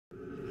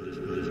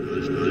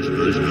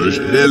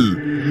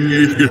Welcome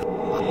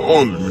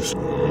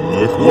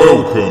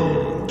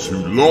to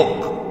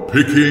Lock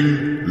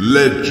Picking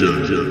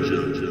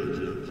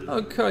Legend.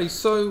 Okay,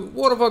 so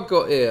what have I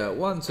got here?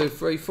 1, 2,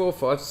 3, 4,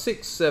 5,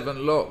 6,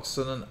 7 locks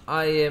and an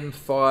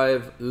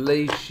AM5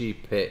 leashy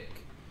pick.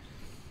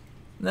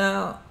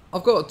 Now,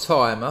 I've got a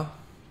timer.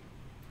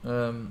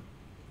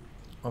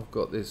 I've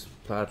got this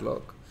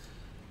padlock.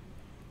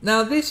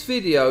 Now, this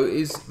video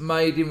is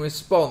made in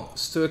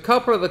response to a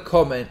couple of the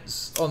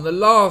comments on the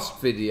last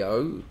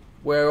video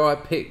where I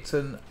picked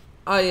an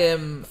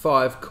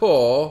AM5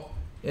 core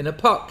in a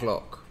puck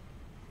lock.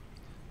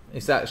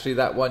 It's actually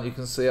that one you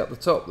can see up the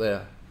top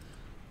there.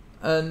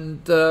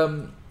 And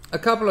a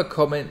couple of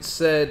comments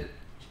said,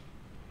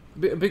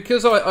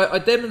 because I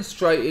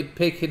demonstrated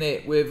picking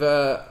it with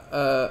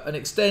an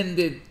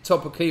extended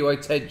top of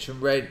keyway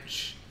tension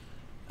wrench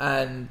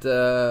and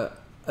a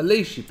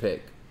leashy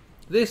pick,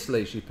 this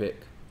leashy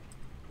pick.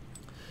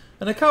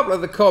 And a couple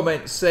of the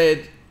comments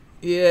said,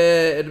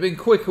 yeah, it'd have been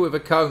quicker with a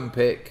cone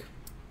pick.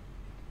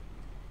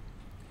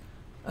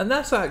 And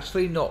that's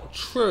actually not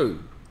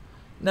true.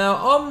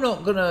 Now, I'm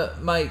not going to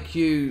make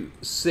you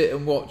sit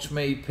and watch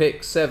me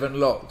pick 7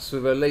 locks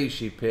with a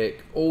leashy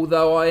pick,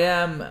 although I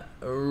am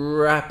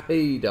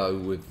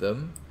rapido with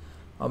them.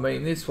 I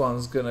mean, this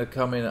one's going to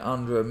come in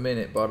under a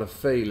minute by the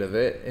feel of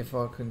it. If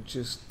I can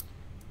just...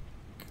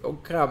 Oh,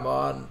 come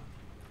on.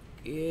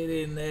 Get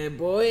in there,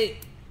 boy.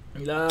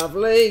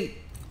 Lovely.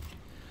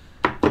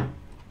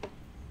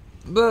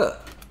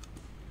 But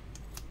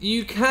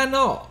you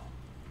cannot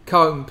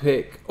cone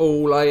pick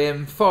all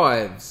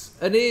AM5s,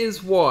 and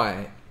here's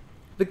why.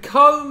 The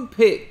cone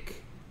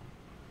pick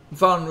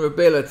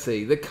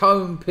vulnerability, the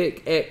cone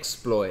pick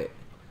exploit,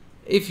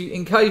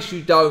 in case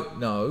you don't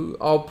know,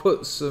 I'll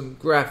put some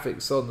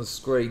graphics on the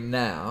screen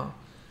now,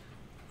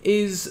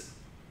 is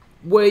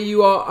where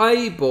you are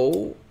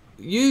able,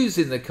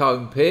 using the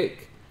cone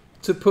pick,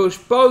 to push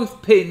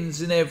both pins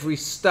in every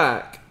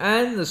stack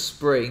and the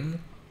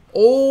spring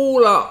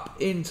all up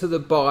into the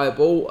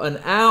Bible and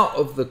out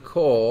of the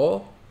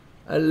core,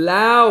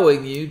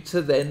 allowing you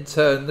to then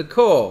turn the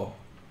core.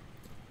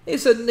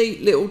 It's a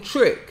neat little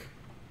trick.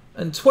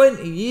 And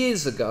 20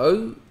 years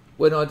ago,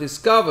 when I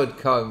discovered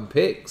cone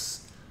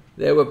picks,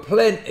 there were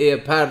plenty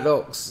of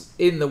padlocks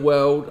in the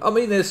world. I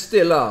mean, there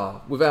still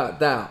are, without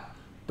doubt,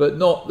 but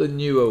not the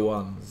newer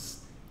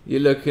ones.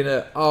 You're looking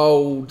at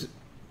old,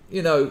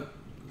 you know,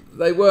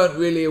 they weren't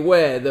really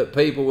aware that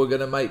people were going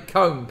to make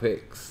cone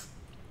picks.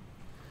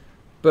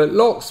 But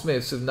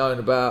locksmiths have known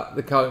about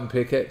the cone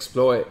pick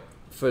exploit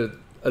for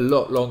a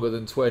lot longer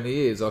than 20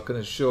 years, I can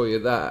assure you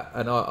that.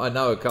 And I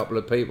know a couple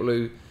of people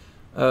who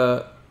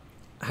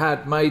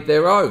had made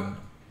their own.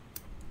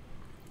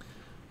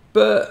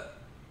 But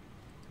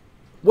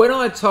when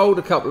I told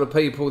a couple of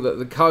people that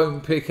the cone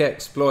pick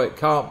exploit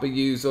can't be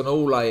used on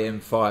all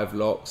AM5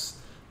 locks,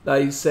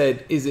 they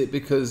said, is it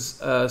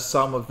because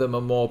some of them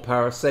are more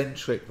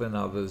paracentric than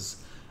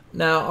others?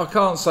 Now, I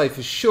can't say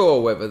for sure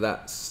whether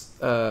that's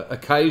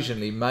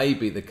occasionally may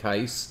be the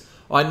case.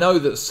 I know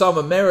that some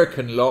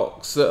American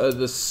locks that are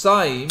the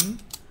same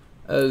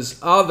as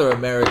other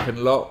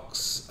American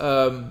locks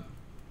are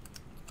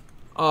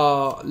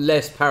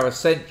less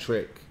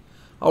paracentric.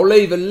 I'll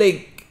leave a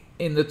link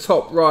in the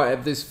top right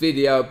of this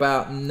video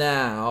about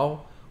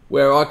now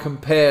where I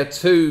compare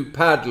 2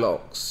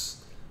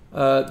 padlocks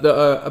that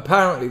are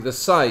apparently the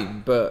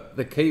same, but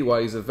the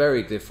keyways are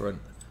very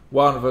different.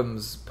 One of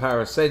them's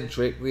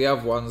paracentric, the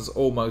other one's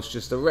almost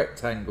just a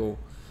rectangle.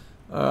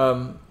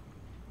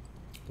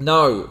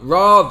 No,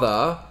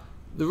 rather,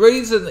 the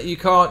reason that you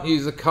can't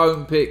use a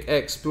cone pick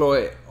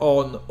exploit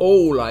on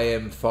all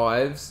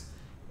AM5s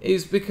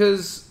is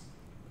because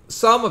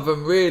some of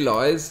them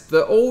realise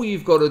that all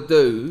you've got to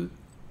do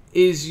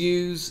is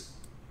use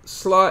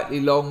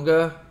slightly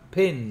longer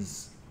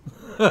pins.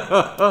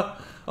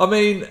 I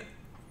mean,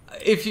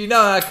 if you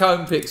know how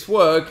cone picks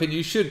work, and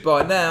you should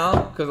by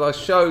now, because I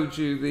showed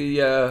you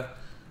the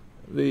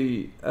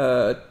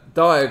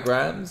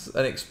diagrams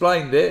and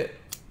explained it,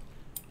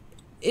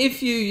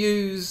 if you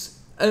use,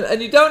 and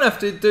you don't have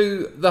to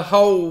do the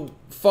whole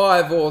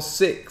 5 or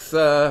 6,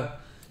 well,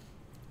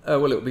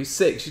 it'll be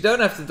 6. You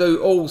don't have to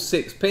do all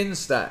 6 pin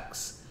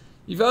stacks.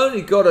 You've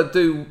only got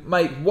to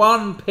make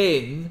one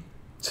pin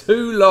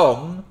too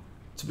long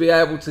to be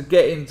able to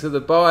get into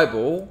the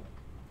Bible,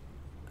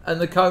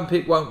 and the cone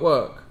pick won't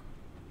work.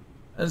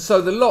 And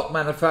so the lock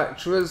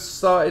manufacturers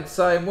started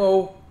saying,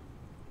 well,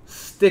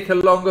 stick a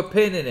longer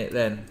pin in it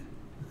then.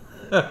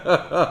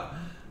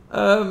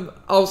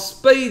 I'll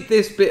speed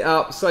this bit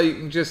up so you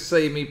can just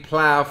see me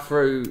plough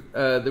through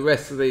the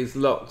rest of these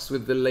locks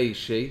with the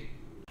leashy.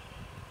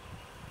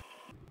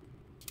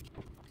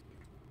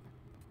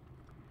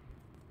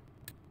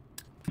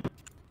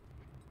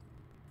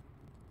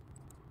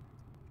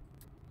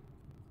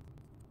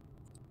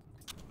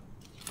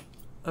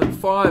 At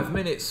 5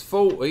 minutes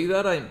 40,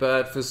 that ain't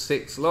bad for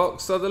 6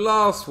 locks. So the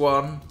last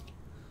one,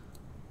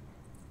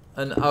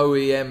 an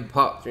OEM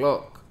puck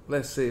lock.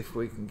 Let's see if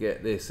we can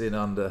get this in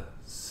under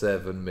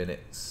 7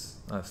 minutes.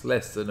 That's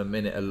less than a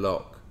minute a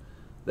lock.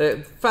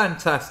 They're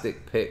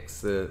fantastic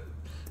picks.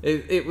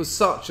 It was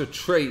such a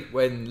treat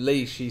when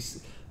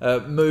Leashy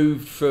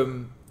moved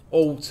from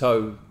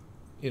auto,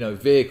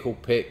 vehicle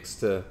picks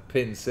to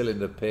pin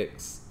cylinder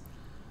picks.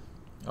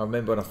 I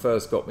remember when I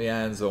first got my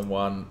hands on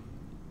one,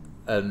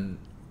 and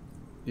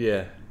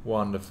yeah,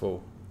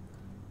 wonderful.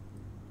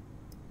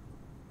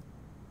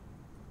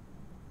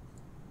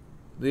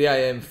 The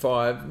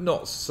AM5,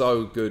 not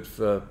so good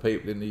for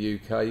people in the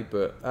UK,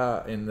 but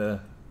out in the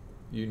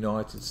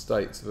United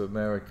States of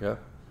America,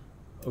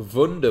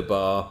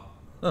 wunderbar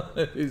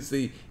is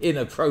the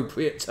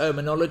inappropriate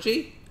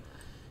terminology.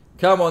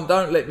 Come on,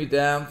 don't let me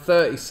down.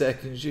 30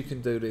 seconds, you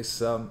can do this,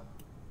 son.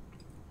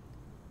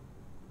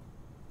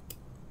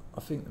 I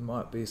think there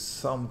might be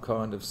some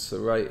kind of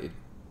serrated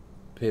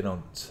pin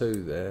on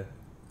 2 there,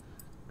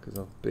 because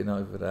I've been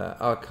over that.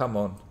 Oh, come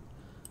on.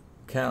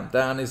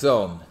 Countdown is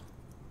on.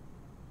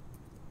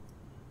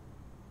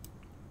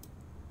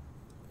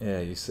 Yeah,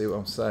 you see what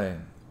I'm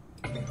saying?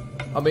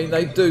 I mean,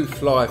 they do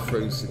fly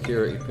through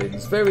security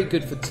pins. Very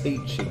good for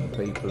teaching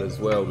people as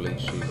well,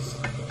 leashes.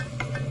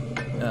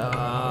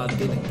 Ah,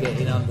 didn't get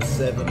in under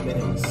 7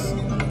 minutes.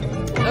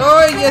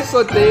 Oh, yes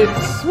I did.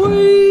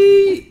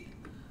 Sweet.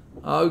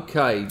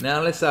 Okay,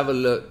 now let's have a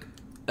look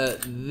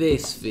at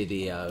this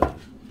video.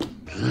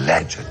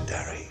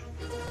 Legendary.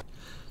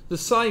 The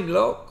same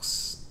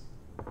locks,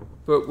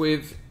 but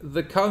with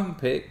the cone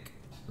pick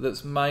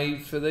that's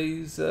made for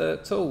these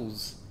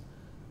tools.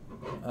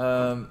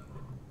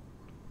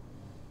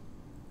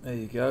 There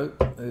you go.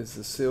 There's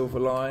the silver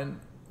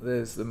line.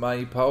 There's the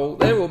maypole.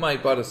 They're all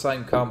made by the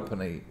same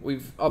company.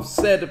 I've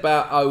said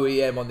about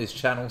OEM on this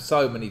channel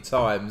so many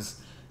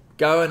times.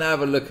 Go and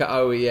have a look at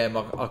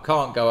OEM. I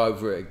can't go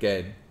over it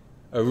again.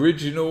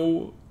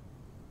 Original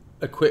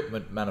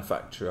equipment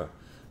manufacturer.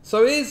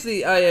 So here's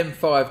the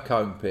AM5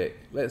 cone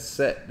pick. Let's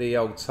set the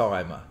old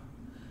timer.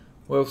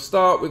 We'll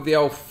start with the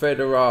old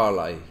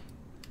Federale.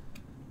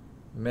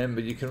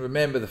 Remember, you can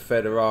remember the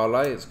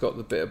Federale. It's got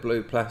the bit of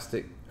blue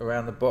plastic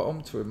around the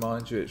bottom to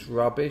remind you it's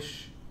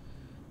rubbish.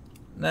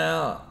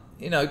 Now,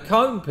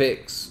 cone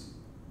picks,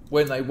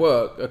 when they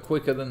work, are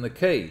quicker than the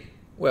key.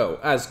 Well,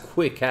 as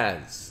quick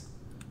as.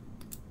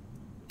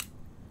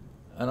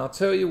 And I'll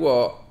tell you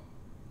what,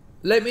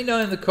 let me know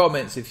in the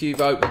comments if you've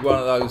opened one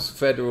of those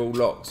Federal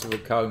locks with a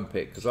cone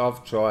pick, because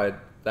I've tried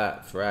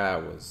that for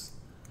hours.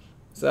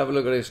 Let's have a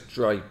look at this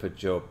Draper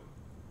job.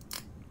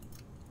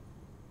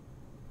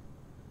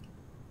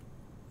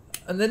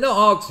 And they're not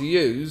hard to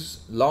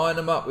use. Line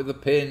them up with the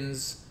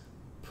pins,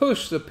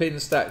 push the pin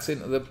stacks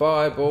into the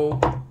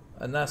Bible,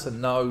 and that's a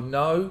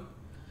no-no.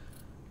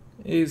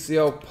 Here's the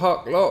old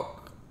puck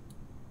lock.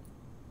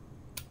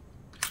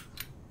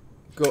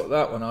 Got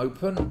that one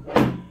open.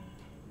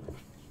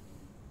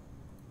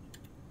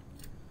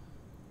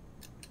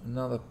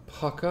 Another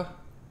pucker.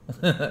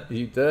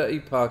 You dirty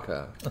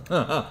pucker.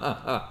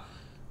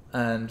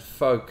 And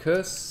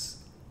focus.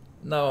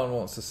 No one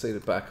wants to see the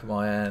back of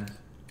my hand.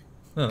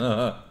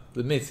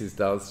 The missus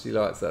does. She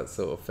likes that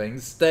sort of thing.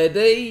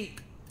 Steady.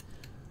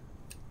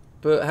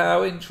 But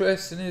how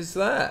interesting is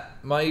that?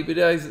 Maybe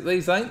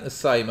these ain't the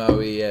same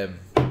OEM.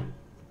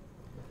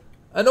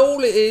 And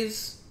all it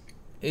is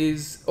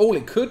all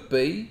it could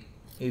be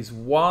is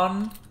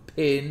one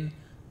pin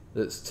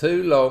that's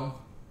too long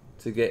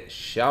to get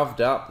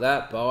shoved up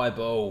that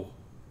Bible.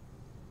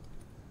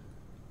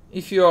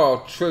 If you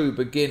are a true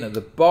beginner,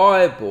 the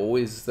Bible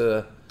is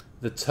the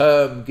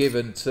term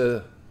given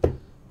to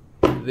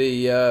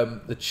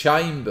the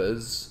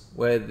chambers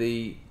where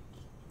the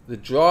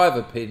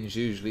driver pins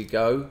usually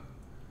go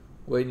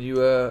when you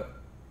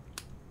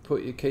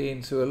put your key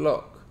into a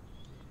lock.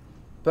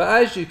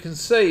 But as you can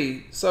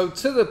see, so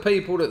to the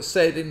people that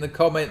said in the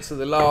comments of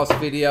the last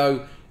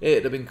video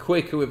it'd have been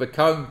quicker with a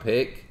cone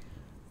pick,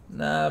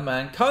 nah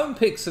man, cone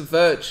picks are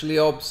virtually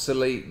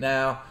obsolete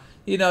now.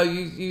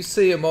 You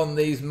see them on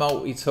these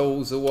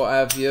multi-tools or what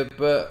have you,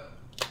 but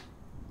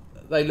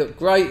they look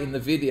great in the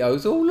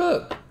videos. Oh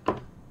look,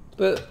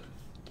 but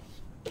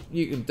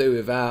you can do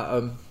without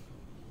them.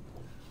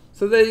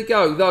 So there you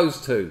go,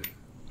 those two.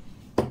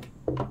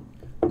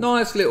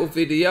 Nice little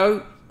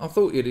video. I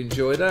thought you'd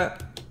enjoy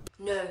that.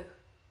 No.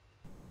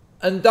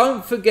 And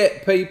don't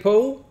forget,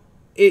 people,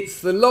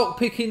 it's the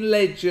Lockpicking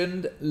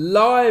Legend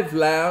Live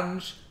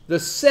Lounge,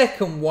 the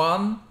second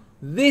one,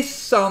 this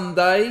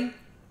Sunday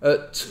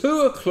at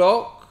 2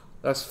 o'clock.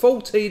 That's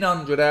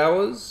 1400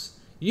 hours,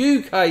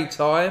 UK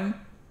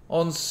time,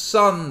 on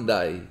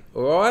Sunday.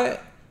 Alright?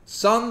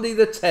 Sunday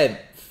the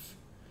 10th.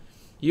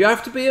 You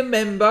have to be a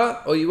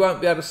member or you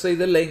won't be able to see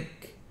the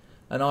link.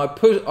 And I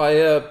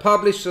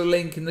publish the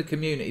link in the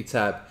community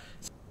tab.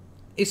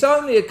 It's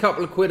only a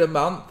couple of quid a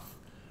month.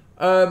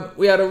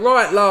 We had a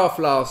right laugh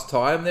last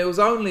time. There was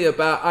only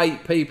about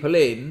 8 people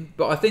in,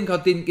 but I think I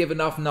didn't give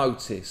enough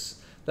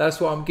notice. That's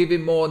why I'm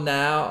giving more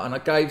now, and I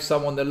gave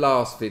someone the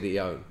last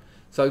video.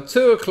 So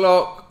 2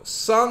 o'clock,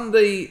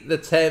 Sunday the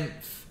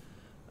 10th.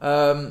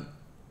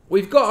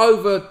 We've got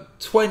over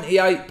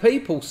 28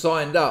 people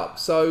signed up,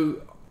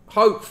 so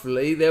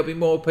hopefully there'll be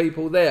more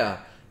people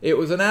there. It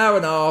was an hour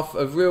and a half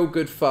of real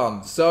good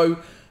fun. So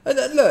And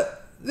look,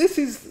 this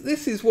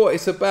is what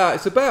it's about.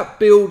 It's about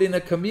building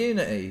a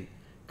community.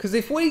 Because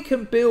if we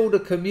can build a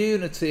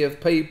community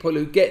of people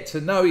who get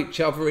to know each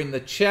other in the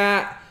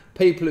chat,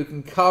 people who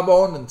can come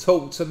on and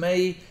talk to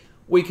me,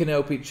 we can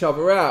help each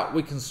other out.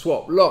 We can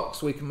swap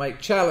locks. We can make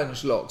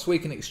challenge locks. We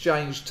can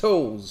exchange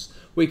tools.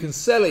 We can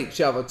sell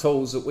each other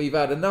tools that we've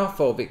had enough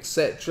of,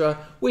 etc.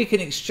 We can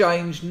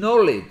exchange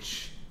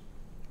knowledge.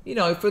 You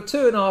know, for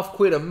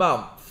 £2.50 a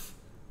month,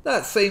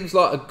 that seems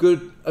like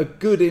a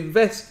good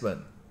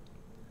investment.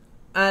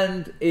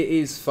 And it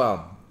is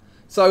fun.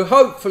 So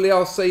hopefully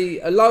I'll see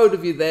a load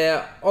of you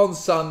there on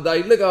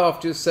Sunday. Look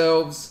after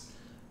yourselves.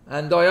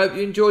 And I hope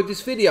you enjoyed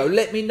this video.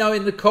 Let me know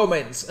in the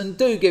comments. And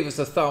do give us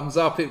a thumbs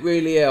up. It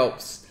really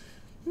helps.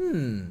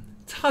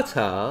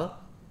 Ta-ta.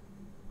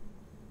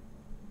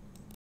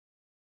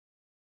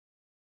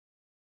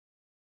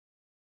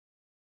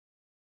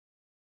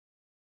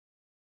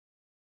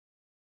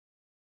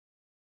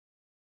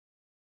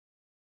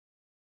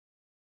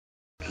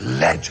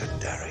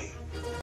 Legendary.